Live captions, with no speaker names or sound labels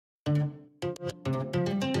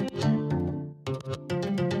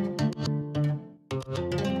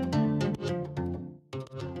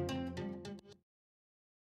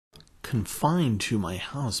Confined to my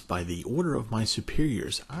house by the order of my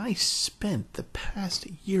superiors, I spent the past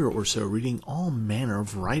year or so reading all manner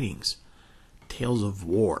of writings, tales of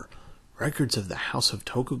war, records of the House of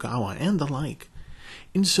Tokugawa, and the like.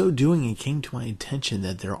 In so doing, it came to my attention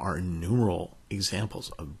that there are innumerable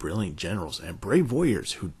examples of brilliant generals and brave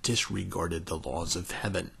warriors who disregarded the laws of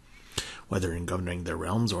heaven, whether in governing their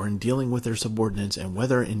realms or in dealing with their subordinates, and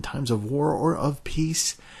whether in times of war or of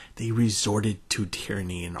peace, they resorted to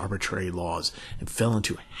tyranny and arbitrary laws and fell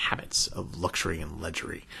into habits of luxury and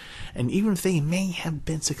lechery. And even if they may have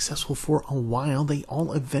been successful for a while, they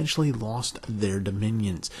all eventually lost their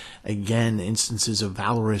dominions. Again, instances of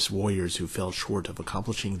valorous warriors who fell short of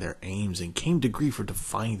accomplishing their aims and came to grief for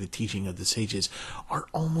defying the teaching of the sages are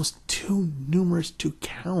almost too numerous to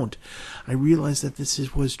count. I realize that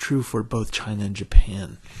was true for both China and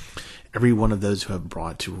Japan. Every one of those who have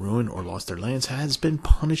brought to ruin or lost their lands has been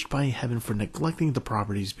punished by heaven for neglecting the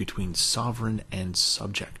properties between sovereign and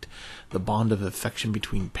subject, the bond of affection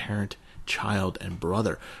between parent, child, and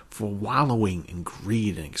brother, for wallowing in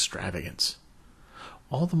greed and extravagance.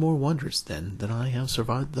 All the more wondrous, then, that I have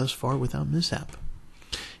survived thus far without mishap.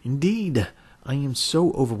 Indeed, I am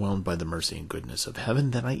so overwhelmed by the mercy and goodness of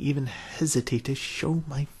heaven that I even hesitate to show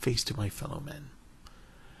my face to my fellow men.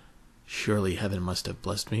 Surely heaven must have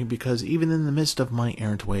blessed me, because even in the midst of my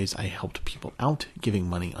errant ways I helped people out, giving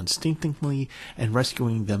money unstintingly and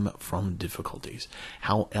rescuing them from difficulties.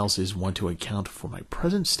 How else is one to account for my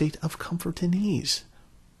present state of comfort and ease?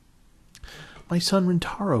 My son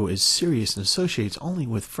Rintaro is serious and associates only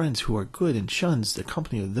with friends who are good and shuns the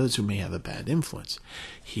company of those who may have a bad influence.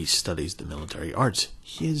 He studies the military arts.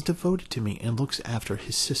 He is devoted to me and looks after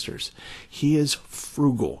his sisters. He is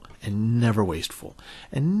frugal and never wasteful,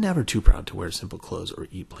 and never too proud to wear simple clothes or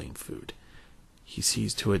eat plain food. He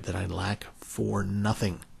sees to it that I lack for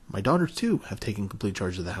nothing. My daughters, too, have taken complete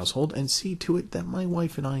charge of the household and see to it that my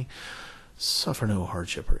wife and I suffer no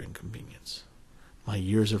hardship or inconvenience. My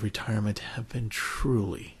years of retirement have been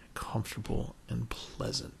truly comfortable and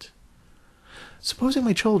pleasant. Supposing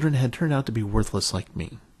my children had turned out to be worthless like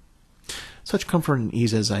me, such comfort and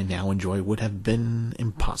ease as I now enjoy would have been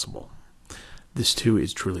impossible. This, too,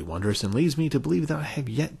 is truly wondrous, and leads me to believe that I have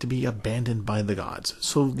yet to be abandoned by the gods.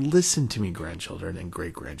 So listen to me, grandchildren and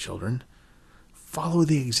great-grandchildren. Follow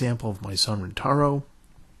the example of my son Rintaro,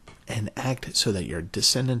 and act so that your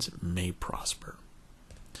descendants may prosper.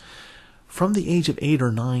 From the age of 8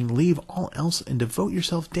 or 9, leave all else and devote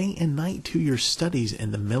yourself day and night to your studies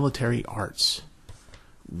in the military arts.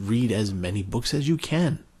 Read as many books as you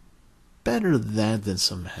can. Better that than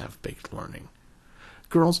some half-baked learning.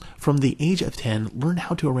 Girls, from the age of 10, learn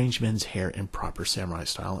how to arrange men's hair in proper samurai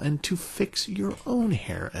style and to fix your own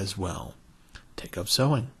hair as well. Take up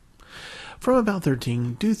sewing. From about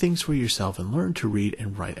 13, do things for yourself and learn to read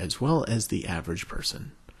and write as well as the average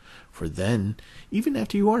person. For then, even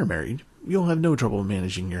after you are married, you'll have no trouble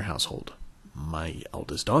managing your household. My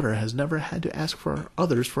eldest daughter has never had to ask for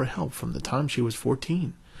others for help from the time she was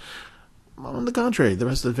 14. On the contrary, the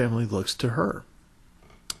rest of the family looks to her.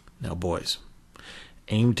 Now, boys,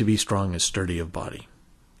 aim to be strong and sturdy of body.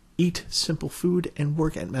 Eat simple food and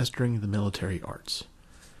work at mastering the military arts.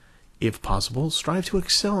 If possible, strive to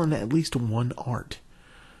excel in at least one art.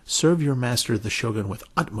 Serve your master, the shogun, with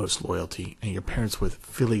utmost loyalty, and your parents with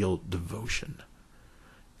filial devotion.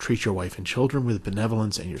 Treat your wife and children with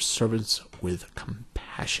benevolence, and your servants with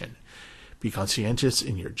compassion. Be conscientious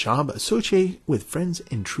in your job. Associate with friends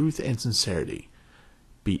in truth and sincerity.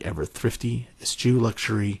 Be ever thrifty, eschew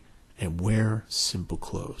luxury, and wear simple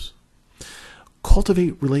clothes.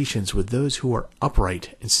 Cultivate relations with those who are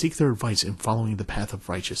upright and seek their advice in following the path of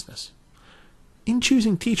righteousness. In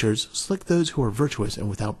choosing teachers, select those who are virtuous and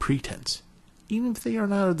without pretense, even if they are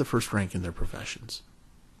not of the first rank in their professions.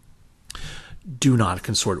 Do not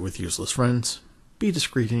consort with useless friends. Be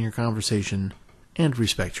discreet in your conversation, and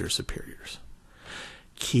respect your superiors.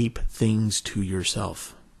 Keep things to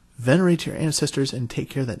yourself. Venerate your ancestors and take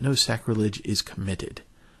care that no sacrilege is committed.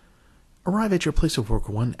 Arrive at your place of work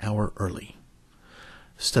 1 hour early.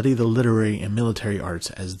 Study the literary and military arts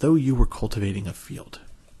as though you were cultivating a field.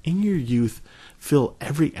 In your youth, fill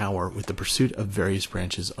every hour with the pursuit of various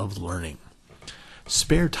branches of learning.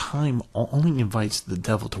 Spare time only invites the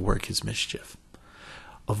devil to work his mischief.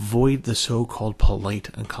 Avoid the so-called polite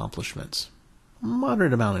accomplishments.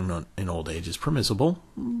 Moderate amount in old age is permissible,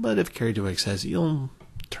 but if carried to excess, you'll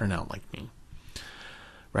turn out like me.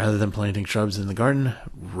 Rather than planting shrubs in the garden,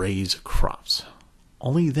 raise crops.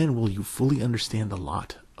 Only then will you fully understand the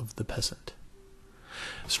lot of the peasant.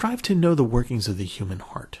 Strive to know the workings of the human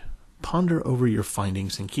heart. Ponder over your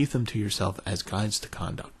findings and keep them to yourself as guides to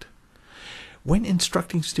conduct. When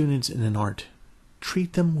instructing students in an art,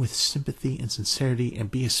 treat them with sympathy and sincerity,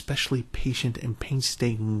 and be especially patient and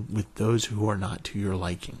painstaking with those who are not to your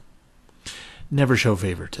liking. Never show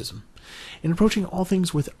favoritism. In approaching all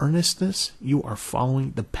things with earnestness, you are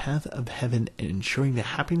following the path of heaven and ensuring the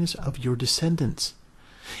happiness of your descendants.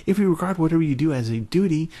 If you regard whatever you do as a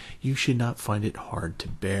duty, you should not find it hard to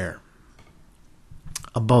bear.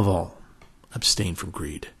 Above all, abstain from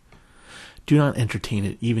greed. Do not entertain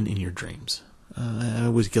it even in your dreams. I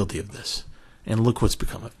was guilty of this, and look what's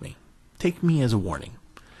become of me. Take me as a warning.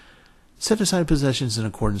 Set aside possessions in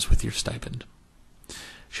accordance with your stipend.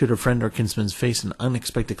 Should a friend or kinsman face an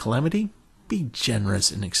unexpected calamity, be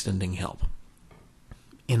generous in extending help.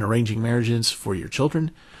 In arranging marriages for your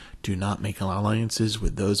children, do not make alliances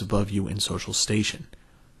with those above you in social station.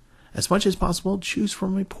 As much as possible, choose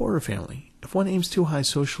from a poorer family. If one aims too high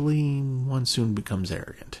socially, one soon becomes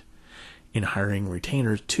arrogant. In hiring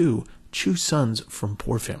retainers, too, choose sons from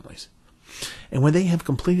poor families. And when they have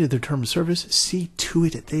completed their term of service, see to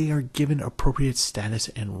it that they are given appropriate status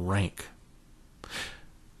and rank.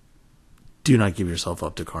 Do not give yourself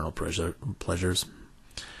up to carnal pleasures.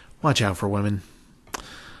 Watch out for women.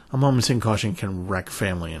 A moment's incaution can wreck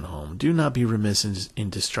family and home. Do not be remiss in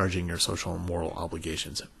discharging your social and moral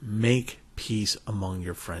obligations. Make peace among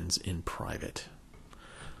your friends in private.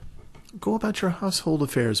 Go about your household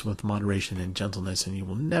affairs with moderation and gentleness, and you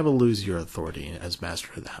will never lose your authority as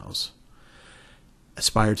master of the house.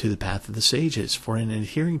 Aspire to the path of the sages, for in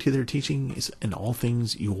adhering to their teachings in all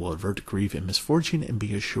things you will avert grief and misfortune and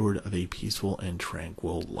be assured of a peaceful and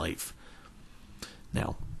tranquil life.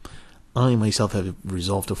 Now, I myself have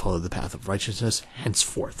resolved to follow the path of righteousness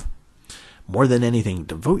henceforth. More than anything,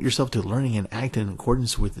 devote yourself to learning and act in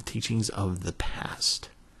accordance with the teachings of the past.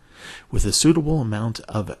 With a suitable amount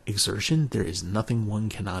of exertion, there is nothing one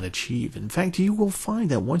cannot achieve. In fact, you will find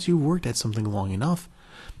that once you've worked at something long enough,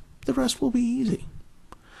 the rest will be easy.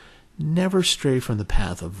 Never stray from the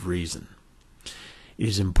path of reason. It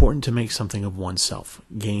is important to make something of oneself,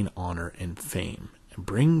 gain honor and fame, and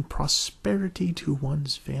bring prosperity to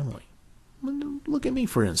one's family. Look at me,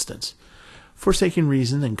 for instance. Forsaking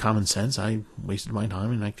reason and common sense, I wasted my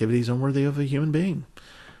time in activities unworthy of a human being.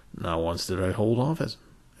 Not once did I hold office.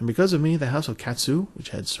 And because of me, the house of Katsu, which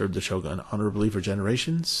had served the shogun honorably for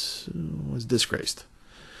generations, was disgraced.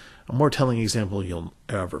 A more telling example you'll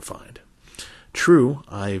ever find. True,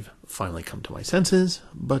 I've finally come to my senses,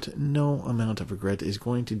 but no amount of regret is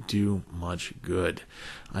going to do much good.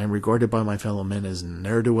 I am regarded by my fellow men as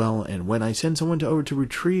ne'er-do-well, and when I send someone over to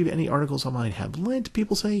retrieve any articles I might have lent,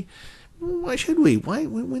 people say, why should we? Why,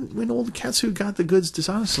 when old Katsu got the goods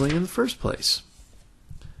dishonestly in the first place?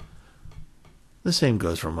 The same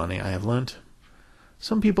goes for money I have lent.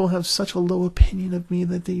 Some people have such a low opinion of me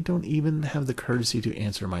that they don't even have the courtesy to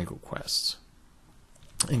answer my requests.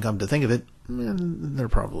 And come to think of it, they're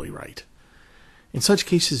probably right. In such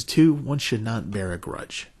cases, too, one should not bear a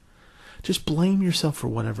grudge. Just blame yourself for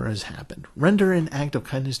whatever has happened. Render an act of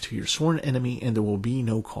kindness to your sworn enemy, and there will be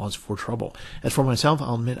no cause for trouble. As for myself,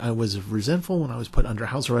 I'll admit I was resentful when I was put under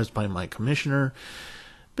house arrest by my commissioner,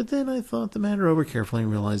 but then I thought the matter over carefully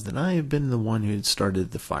and realized that I had been the one who had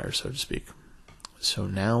started the fire, so to speak. So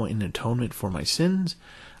now, in atonement for my sins,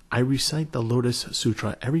 I recite the Lotus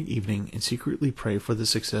Sutra every evening and secretly pray for the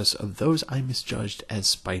success of those I misjudged as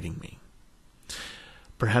spiting me.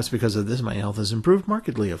 Perhaps because of this, my health has improved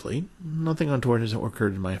markedly of late. Nothing untoward has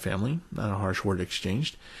occurred in my family, not a harsh word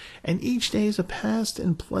exchanged, and each day is a passed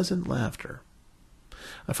in pleasant laughter.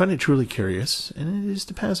 I find it truly curious, and it is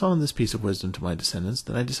to pass on this piece of wisdom to my descendants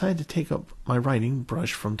that I decided to take up my writing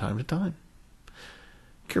brush from time to time.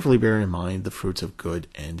 Carefully bear in mind the fruits of good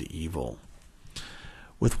and evil.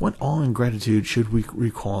 With what awe and gratitude should we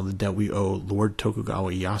recall the debt we owe Lord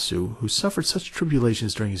Tokugawa Ieyasu, who suffered such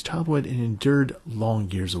tribulations during his childhood and endured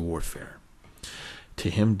long years of warfare.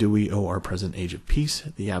 To him do we owe our present age of peace,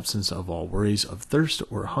 the absence of all worries of thirst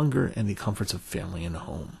or hunger, and the comforts of family and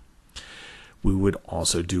home. We would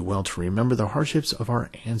also do well to remember the hardships of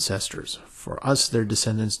our ancestors. For us, their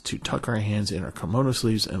descendants, to tuck our hands in our kimono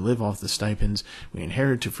sleeves and live off the stipends we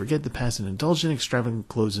inherit, to forget the past and indulge in extravagant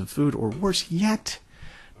clothes and food, or worse yet,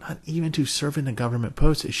 not even to serve in a government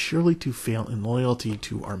post, is surely to fail in loyalty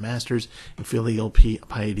to our masters and filial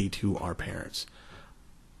piety to our parents.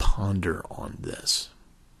 Ponder on this.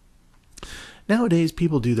 Nowadays,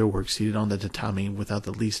 people do their work seated on the tatami without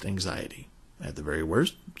the least anxiety. At the very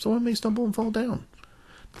worst, someone may stumble and fall down.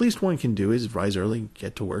 The least one can do is rise early,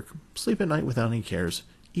 get to work, sleep at night without any cares,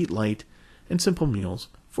 eat light and simple meals,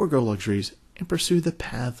 forego luxuries, and pursue the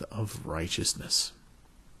path of righteousness.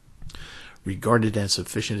 Regarded as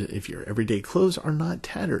sufficient if your everyday clothes are not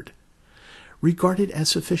tattered. Regarded as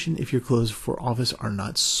sufficient if your clothes for office are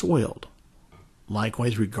not soiled.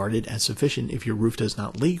 Likewise, regarded as sufficient if your roof does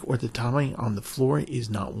not leak or the tiling on the floor is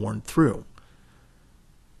not worn through.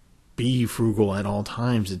 Be frugal at all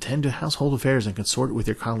times, attend to household affairs, and consort with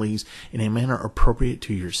your colleagues in a manner appropriate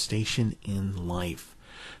to your station in life.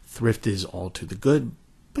 Thrift is all to the good,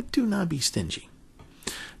 but do not be stingy.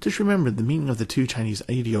 Just remember the meaning of the two Chinese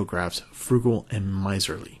ideographs, frugal and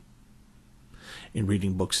miserly. In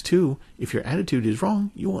reading books too, if your attitude is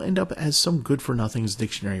wrong, you will end up as some good-for-nothing's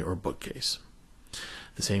dictionary or bookcase.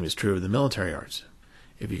 The same is true of the military arts.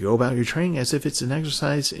 If you go about your training as if it's an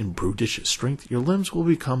exercise in brutish strength, your limbs will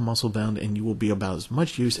become muscle-bound and you will be about as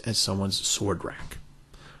much use as someone's sword rack.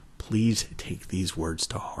 Please take these words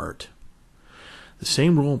to heart. The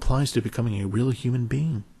same rule applies to becoming a real human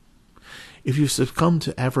being. If you succumb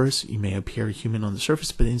to avarice, you may appear human on the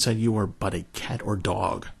surface, but inside you are but a cat or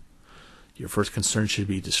dog. Your first concern should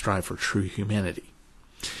be to strive for true humanity.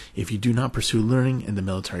 If you do not pursue learning in the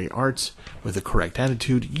military arts with the correct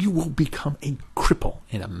attitude, you will become a cripple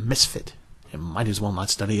and a misfit, and might as well not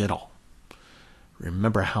study at all.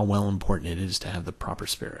 Remember how important it is to have the proper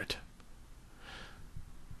spirit.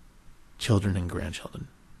 Children and grandchildren,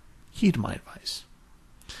 heed my advice.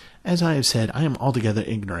 As I have said, I am altogether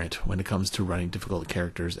ignorant when it comes to writing difficult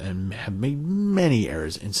characters and have made many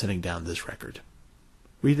errors in setting down this record.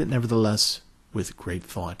 Read it nevertheless with great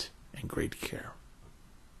thought and great care.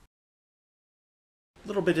 A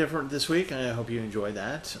little bit different this week. I hope you enjoyed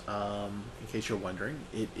that. In case you're wondering,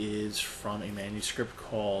 it is from a manuscript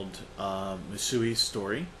called Musui's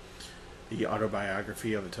Story, the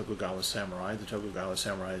autobiography of a Tokugawa samurai. The Tokugawa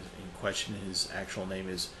samurai in question, his actual name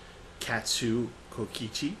is Katsu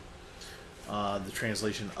Kokichi. The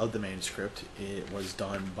translation of the manuscript, it was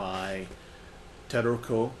done by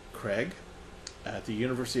Teruko Craig at the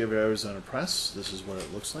University of Arizona Press. This is what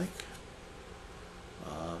it looks like.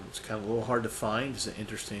 It's kind of a little hard to find. It's an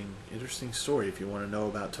interesting story if you want to know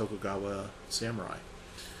about Tokugawa samurai.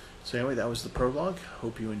 So anyway, that was the prologue.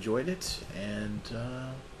 Hope you enjoyed it, and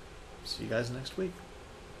see you guys next week.